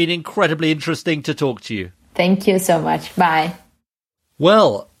much. It's been incredibly interesting to talk to you. Thank you so much. Bye.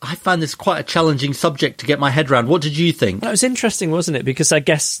 Well, I found this quite a challenging subject to get my head around. What did you think? That was interesting, wasn't it? Because I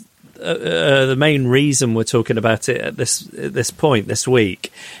guess the main reason we're talking about it at this point this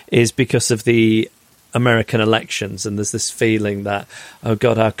week is because of the American elections, and there's this feeling that, oh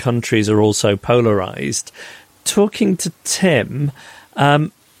God, our countries are all so polarised. Talking to Tim,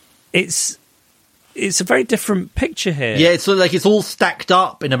 it's a very different picture here. Yeah, it's like it's all stacked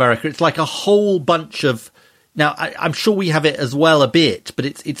up in America. It's like a whole bunch of... Now, I'm sure we have it as well a bit, but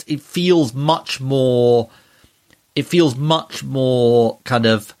it feels much more... It feels much more kind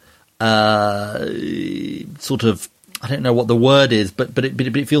of sort of I don't know what the word is, but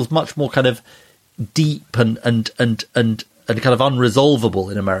it feels much more kind of deep and kind of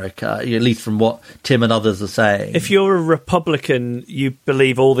unresolvable in America, at least from what Tim and others are saying. If you're a Republican, you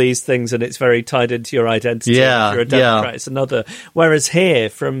believe all these things and it's very tied into your identity. Yeah, if you're a Democrat, it's another. Whereas here,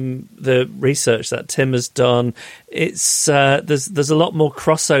 from the research that Tim has done, it's there's a lot more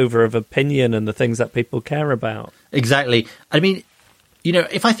crossover of opinion and the things that people care about. Exactly. I mean,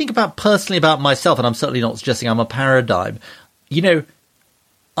 if I think personally about myself, and I'm certainly not suggesting I'm a paradigm,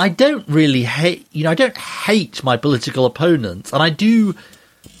 I don't really hate, I don't hate my political opponents. And I do,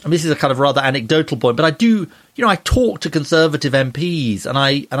 and this is a kind of rather anecdotal point, but I do, I talk to Conservative MPs and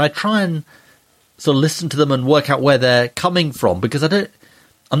I try and sort of listen to them and work out where they're coming from, because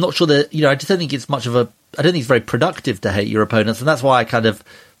I'm not sure that, I just don't think it's I don't think it's very productive to hate your opponents. And that's why I kind of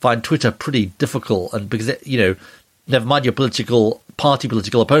find Twitter pretty difficult. And because, never mind your political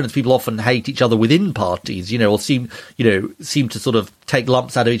opponents, people often hate each other within parties, or seem to sort of take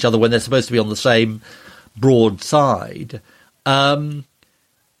lumps out of each other when they're supposed to be on the same broad side.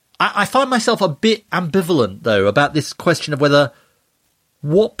 I find myself a bit ambivalent, though, about this question of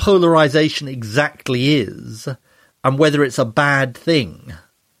what polarization exactly is and whether it's a bad thing.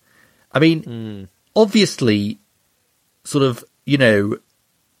 I mean, obviously, sort of,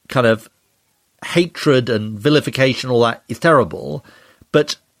 kind of hatred and vilification, all that is terrible.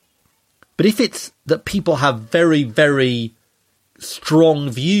 But if it's that people have very, very strong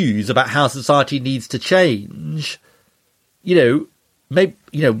views about how society needs to change, maybe,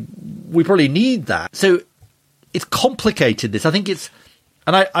 we probably need that. So it's complicated, this. I think it's,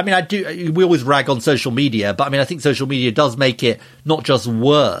 and we always rag on social media, but I think social media does make it not just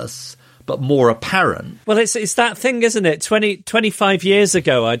worse, but more apparent. Well, it's that thing, isn't it? 25 years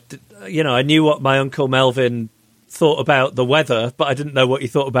ago, I knew what my Uncle Melvin thought about the weather, but I didn't know what he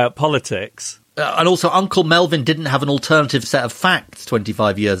thought about politics. And also, Uncle Melvin didn't have an alternative set of facts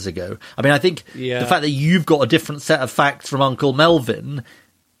 25 years ago. I think the fact that you've got a different set of facts from Uncle Melvin,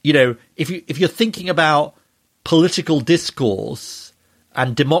 if you're thinking about political discourse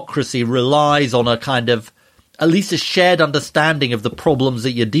and democracy relies on a kind of, at least a shared understanding of the problems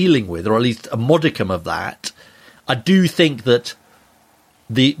that you're dealing with, or at least a modicum of that, I do think that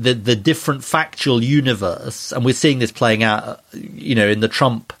the different factual universe, and we're seeing this playing out, in the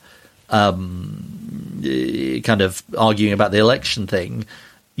Trump kind of arguing about the election thing,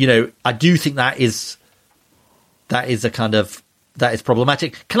 I do think that is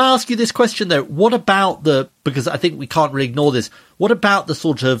problematic. Can I ask you this question, though? What about because I think we can't really ignore this, what about the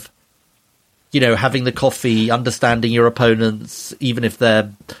sort of, having the coffee, understanding your opponents, even if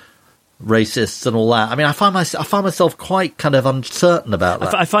they're racists and all that? I find myself quite kind of uncertain about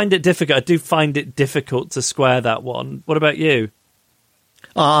that. I find it difficult. I do find it difficult to square that one. What about you?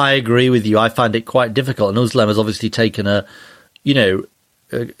 I agree with you. I find it quite difficult. And Özlem has obviously taken a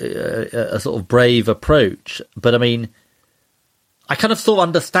sort of brave approach. But I kind of sort of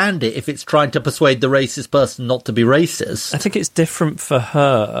understand it if it's trying to persuade the racist person not to be racist. I think it's different for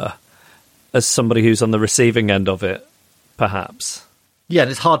her as somebody who's on the receiving end of it, perhaps. Yeah,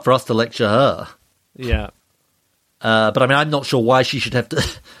 and it's hard for us to lecture her. Yeah. But I'm not sure why she should have to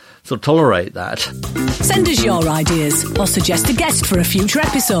sort of tolerate that. Send us your ideas or suggest a guest for a future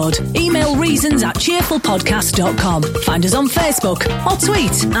episode. Email reasons@cheerfulpodcast.com. Find us on Facebook or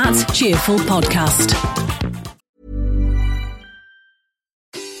tweet @cheerfulpodcast.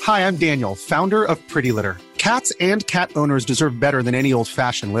 Hi, I'm Daniel, founder of Pretty Litter. Cats and cat owners deserve better than any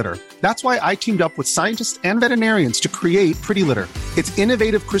old-fashioned litter. That's why I teamed up with scientists and veterinarians to create Pretty Litter. Its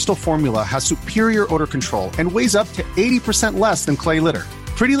innovative crystal formula has superior odor control and weighs up to 80% less than clay litter.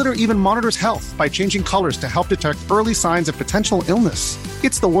 Pretty Litter even monitors health by changing colors to help detect early signs of potential illness.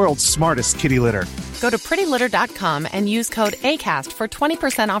 It's the world's smartest kitty litter. Go to prettylitter.com and use code ACAST for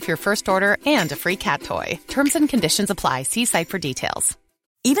 20% off your first order and a free cat toy. Terms and conditions apply. See site for details.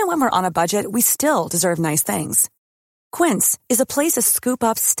 Even when we're on a budget, we still deserve nice things. Quince is a place to scoop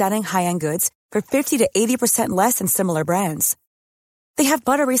up stunning high-end goods for 50 to 80% less than similar brands. They have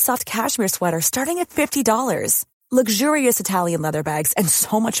buttery soft cashmere sweaters starting at $50, luxurious Italian leather bags, and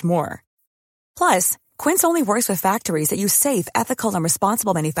so much more. Plus, Quince only works with factories that use safe, ethical, and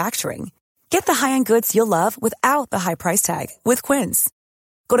responsible manufacturing. Get the high-end goods you'll love without the high price tag with Quince.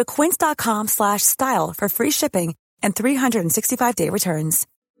 Go to quince.com/style for free shipping and 365-day returns.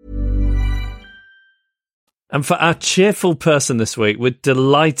 And for our cheerful person this week, we're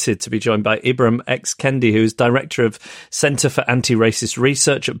delighted to be joined by Ibram X. Kendi, who's Director of Centre for Anti-Racist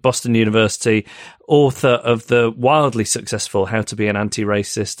Research at Boston University, author of the wildly successful How to Be an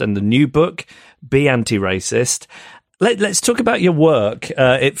Anti-Racist and the new book, Be Anti-Racist. Let's talk about your work.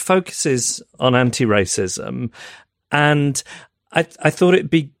 It focuses on anti-racism. And I thought it'd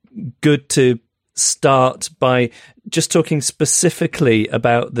be good to start by just talking specifically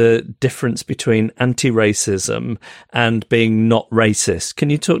about the difference between anti-racism and being not racist. Can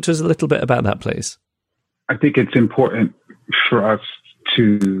you talk to us a little bit about that, please? I think it's important for us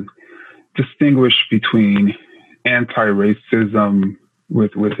to distinguish between anti-racism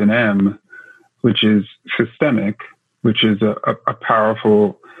with an M, which is systemic, which is a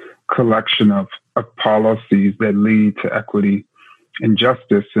powerful collection of policies that lead to equity and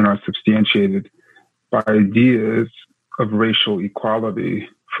justice and are substantiated by ideas of racial equality,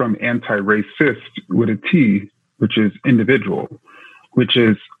 from anti-racist with a T, which is individual, which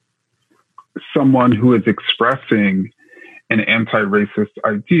is someone who is expressing an anti-racist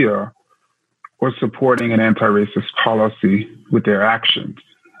idea or supporting an anti-racist policy with their actions.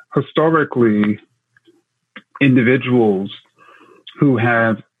 Historically, individuals who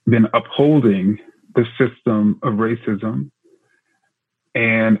have been upholding the system of racism,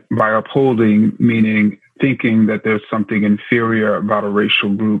 and by upholding, meaning thinking that there's something inferior about a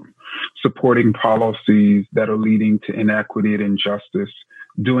racial group, supporting policies that are leading to inequity and injustice,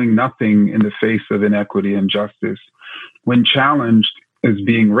 doing nothing in the face of inequity and injustice. When challenged as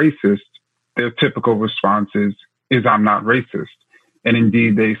being racist, their typical response is I'm not racist. And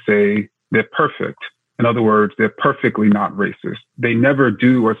indeed, they say they're perfect. In other words, they're perfectly not racist. They never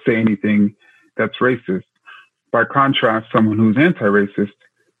do or say anything that's racist. By contrast, someone who's anti-racist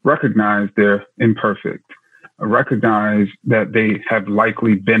recognize they're imperfect, recognize that they have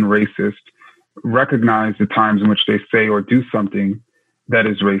likely been racist, recognize the times in which they say or do something that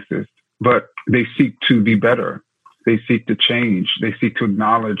is racist, but they seek to be better. They seek to change. They seek to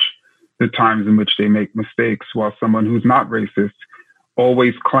acknowledge the times in which they make mistakes, while someone who's not racist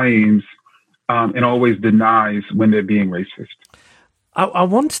always claims and always denies when they're being racist. I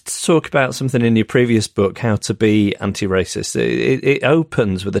wanted to talk about something in your previous book, How to Be Anti-Racist. It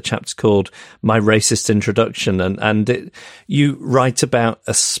opens with a chapter called My Racist Introduction, and you write about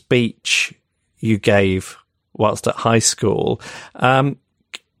a speech you gave whilst at high school. Can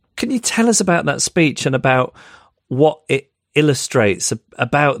you tell us about that speech and about what it illustrates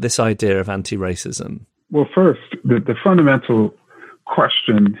about this idea of anti-racism? Well, first, the fundamental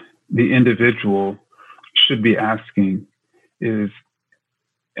question the individual should be asking is,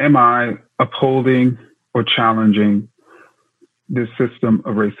 am I upholding or challenging this system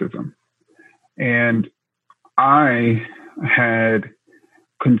of racism? And I had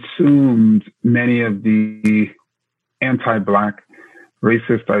consumed many of the anti-Black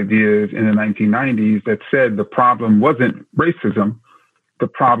racist ideas in the 1990s that said the problem wasn't racism, the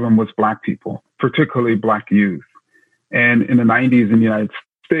problem was Black people, particularly Black youth. And in the 90s in the United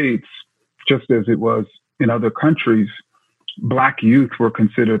States, just as it was in other countries, Black youth were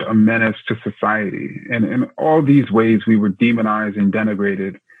considered a menace to society. And in all these ways, we were demonized and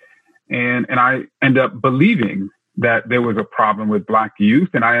denigrated. And I end up believing that there was a problem with Black youth.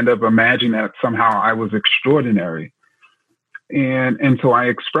 And I end up imagining that somehow I was extraordinary. And so I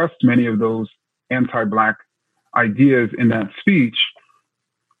expressed many of those anti-Black ideas in that speech,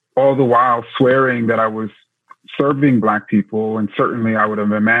 all the while swearing that I was serving Black people. And certainly I would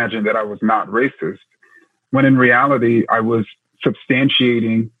have imagined that I was not racist, when in reality, I was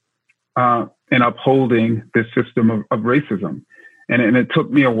substantiating and upholding this system of racism. And it took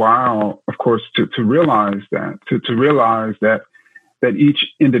me a while, of course, to realize that, to realize that each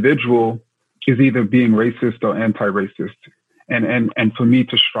individual is either being racist or anti-racist, and for me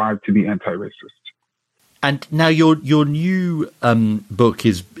to strive to be anti-racist. And now your new book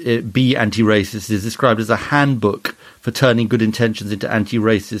is Be Anti-Racist, is described as a handbook for turning good intentions into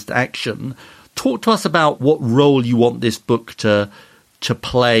anti-racist action. Talk to us about what role you want this book to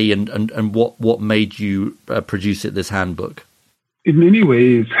play and what made you produce it, this handbook. In many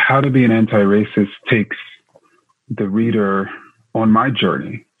ways, How to Be an Anti-Racist takes the reader on my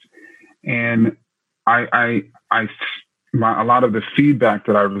journey. And a lot of the feedback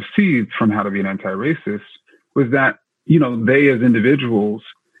that I received from How to Be an Anti-Racist was that, they as individuals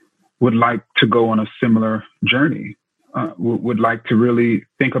would like to go on a similar journey, would like to really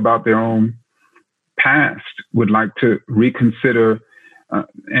think about their own past, would like to reconsider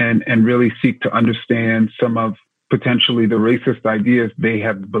and really seek to understand some of potentially the racist ideas they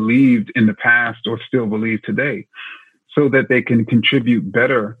have believed in the past or still believe today, so that they can contribute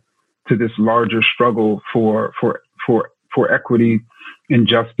better to this larger struggle for equity and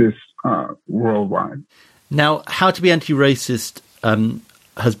justice worldwide. Now, How to Be Anti-Racist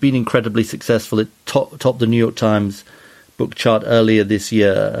has been incredibly successful. It topped the New York Times book chart earlier this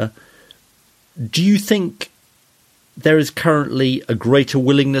year. Do you think there is currently a greater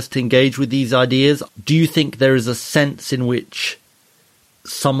willingness to engage with these ideas? Do you think there is a sense in which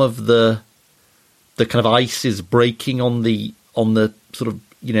some of the kind of ice is breaking on the sort of,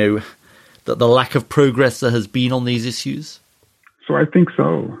 the lack of progress there has been on these issues? So I think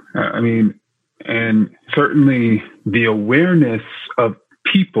so. I mean, and certainly the awareness of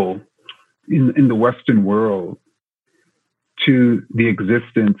people in the Western world to the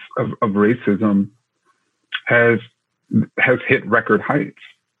existence of racism has hit record heights.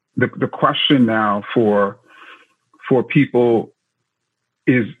 The question now for people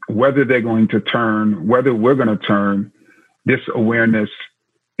is whether we're going to turn this awareness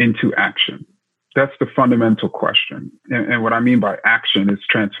into action. That's the fundamental question. And what I mean by action is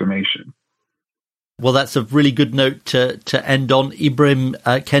transformation. Well, that's a really good note to end on. Ibram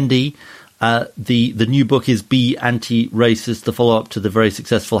Kendi, the new book is Be Anti-Racist, the follow-up to the very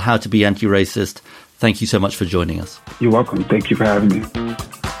successful How to Be Anti-Racist. Thank you so much for joining us. You're welcome. Thank you for having me.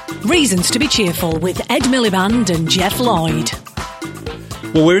 Reasons to be Cheerful with Ed Miliband and Jeff Lloyd.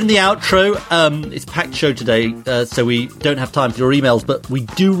 Well, we're in the outro. It's a packed show today, so we don't have time for your emails, but we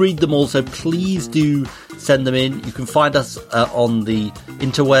do read them all, so please do send them in. You can find us on the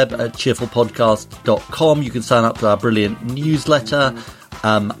interweb at cheerfulpodcast.com. You can sign up to our brilliant newsletter,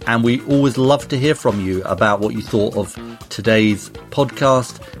 and we always love to hear from you about what you thought of today's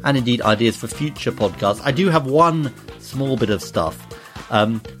podcast and indeed ideas for future podcasts. I do have one small bit of stuff.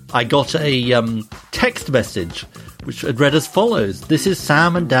 I got a text message which read as follows. This is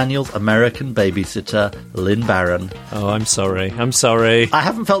Sam and Daniel's American babysitter, Lynn Barron. Oh, I'm sorry. I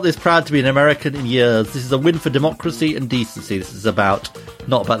haven't felt this proud to be an American in years. This is a win for democracy and decency. This is not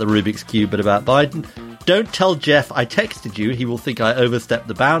about the Rubik's Cube, but about Biden. Don't tell Jeff I texted you. He will think I overstepped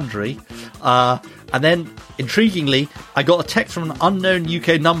the boundary. And then, intriguingly, I got a text from an unknown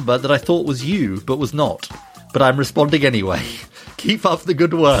UK number that I thought was you, but was not. But I'm responding anyway. Keep up the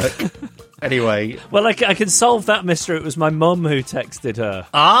good work. Anyway. Well, I can solve that mystery. It was my mum who texted her.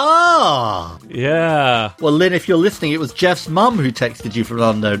 Ah! Yeah. Well, Lynn, if you're listening, it was Jeff's mum who texted you from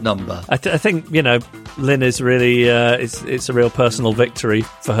an unknown number. I think, Lynn is really, it's a real personal victory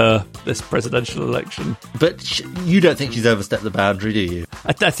for her, this presidential election. But you don't think she's overstepped the boundary, do you?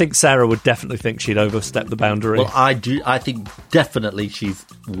 I think Sarah would definitely think she'd overstepped the boundary. Well, I do. I think definitely she's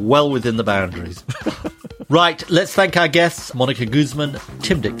well within the boundaries. Right, let's thank our guests, Monica Guzman,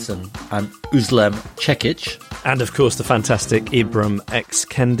 Tim Dixon, and Uzlem Cekic. And, of course, the fantastic Ibram X.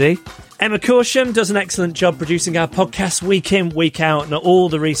 Kendi. Emma Corsham does an excellent job producing our podcast week in, week out, and all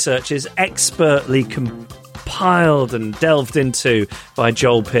the research is expertly compiled and delved into by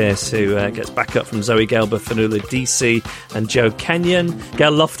Joel Pierce, who gets backup from Zoe Gelber, Fanula DC, and Joe Kenyon.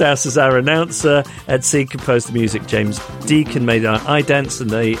 Gail Lofthouse is our announcer. Ed C composed the music. James Deacon made our idents, and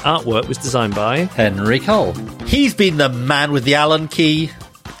the artwork was designed by Henry Cole. He's been the man with the Allen key.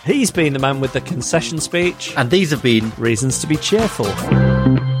 He's been the man with the concession speech. And these have been Reasons to be Cheerful.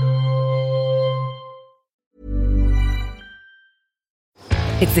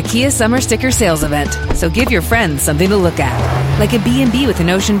 It's the Kia Summer Sticker Sales Event, so give your friends something to look at. Like a B&B with an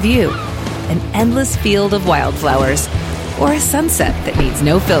ocean view, an endless field of wildflowers, or a sunset that needs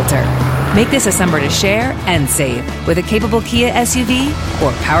no filter. Make this a summer to share and save with a capable Kia SUV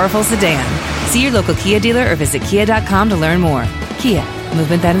or powerful sedan. See your local Kia dealer or visit kia.com to learn more. Kia,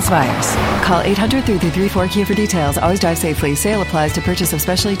 movement that inspires. Call 800-3334-KIA for details. Always drive safely. Sale applies to purchase of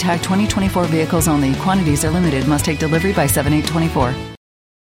specially tagged 2024 vehicles only. Quantities are limited. Must take delivery by 7/8/24.